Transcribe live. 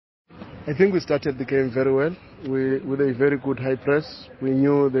I think we started the game very well with a very good high press. We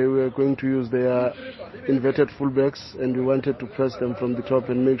knew they were going to use their inverted fullbacks, and we wanted to press them from the top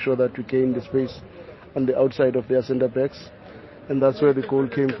and make sure that we gained the space on the outside of their centre backs, and that's where the goal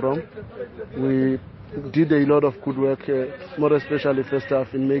came from. We did a lot of good work, more especially first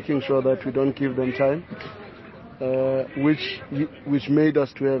half, in making sure that we don't give them time, which made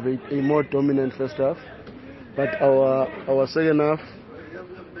us to have a more dominant first half. But our second half,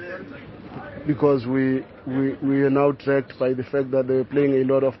 because we are now dragged by the fact that they were playing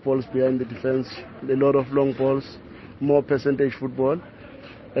a lot of balls behind the defense, a lot of long balls, more percentage football,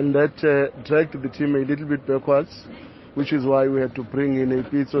 and that dragged the team a little bit backwards, which is why we had to bring in a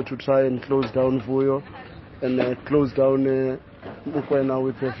Pizzo to try and close down Vuyo and close down Mukwena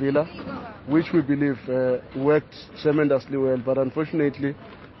with Villa, which we believe worked tremendously well. But unfortunately,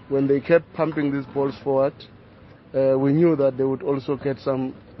 when they kept pumping these balls forward, we knew that they would also get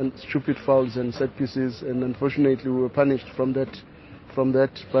some stupid fouls and set pieces, and unfortunately we were punished from that.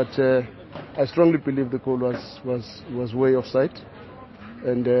 But I strongly believe the goal was way offside,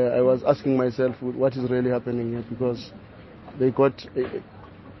 and I was asking myself what is really happening here, because they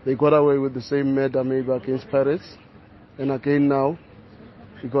got away with the same murder maybe against Pirates, and again now,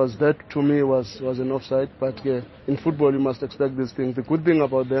 because that to me was an offside. But in football you must expect these things. The good thing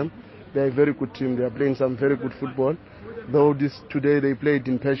about them, they're a very good team. They are playing some very good football. Though today they played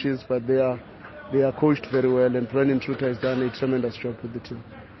in patches, but they are coached very well, and Brennan Truter has done a tremendous job with the team.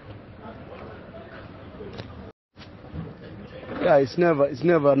 Yeah, it's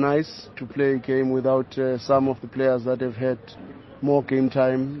never nice to play a game without some of the players that have had more game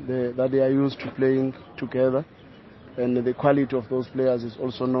time, that they are used to playing together, and the quality of those players is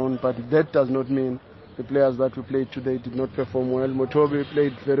also known. But that does not mean the players that we played today did not perform well. Motobi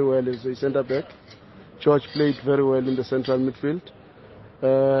played very well as a centre back. George played very well in the central midfield.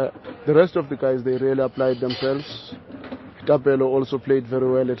 The rest of the guys, they really applied themselves. Tapelo also played very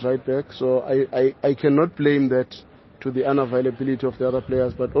well at right back. So I cannot blame that to the unavailability of the other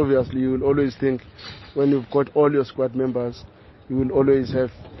players. But obviously you will always think, when you've got all your squad members, you will always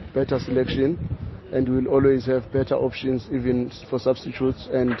have better selection, and you will always have better options even for substitutes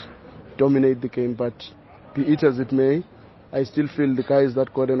and dominate the game. But be it as it may, I still feel the guys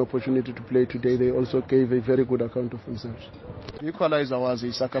that got an opportunity to play today, they also gave a very good account of themselves. The equaliser was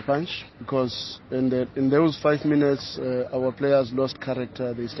a sucker punch, because in those 5 minutes our players lost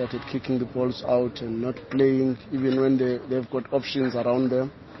character. They started kicking the balls out and not playing even when they've got options around them,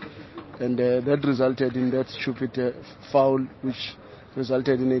 and that resulted in that stupid foul, which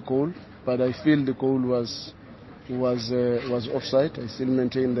resulted in a goal. But I feel the goal was offside. I still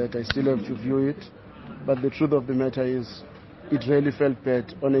maintain that. I still have to view it. But the truth of the matter is, it really felt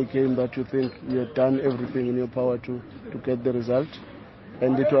bad on a game that you think you had done everything in your power to get the result.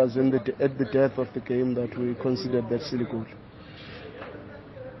 And it was at the death of the game that we considered that silly goal.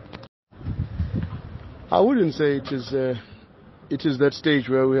 I wouldn't say it is that stage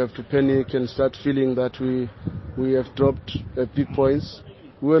where we have to panic and start feeling that we have dropped big points.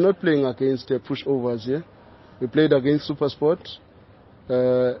 We were not playing against pushovers here. We played against SuperSport,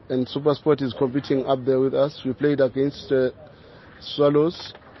 and SuperSport is competing up there with us. We played against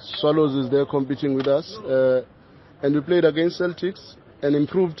Swallows. Swallows is there competing with us. And we played against Celtics, an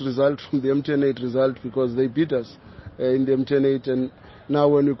improved result from the MTN8 result, because they beat us in the MTN8. And now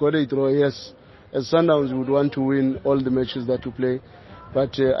when we got a draw, yes, as Sundowns we would want to win all the matches that we play.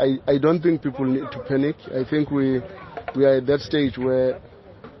 But I don't think people need to panic. I think we are at that stage where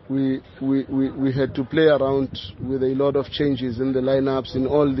we had to play around with a lot of changes in the lineups in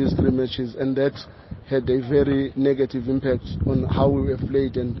all these 3 matches, and that had a very negative impact on how we have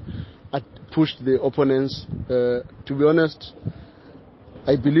played and pushed the opponents. To be honest,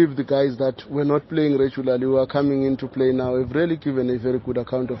 I believe the guys that were not playing regularly, who are coming in to play now, have really given a very good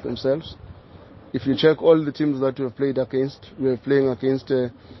account of themselves. If you check all the teams that we have played against, we are playing against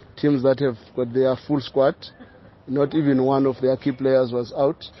teams that have got their full squad. Not even one of their key players was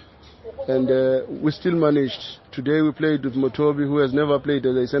out, and we still managed. Today we played with Motobi, who has never played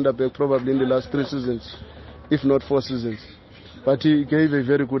as a centre-back probably in the last 3 seasons, if not 4 seasons. But he gave a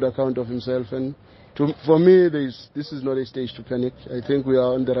very good account of himself, and for me this is not a stage to panic. I think we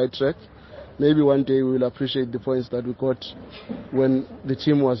are on the right track. Maybe one day we will appreciate the points that we got when the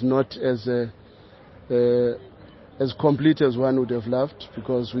team was not as complete as one would have loved,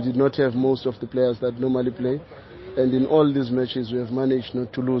 because we did not have most of the players that normally play. And in all these matches we have managed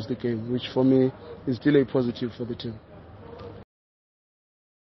not to lose the game, which for me is still a positive for the team.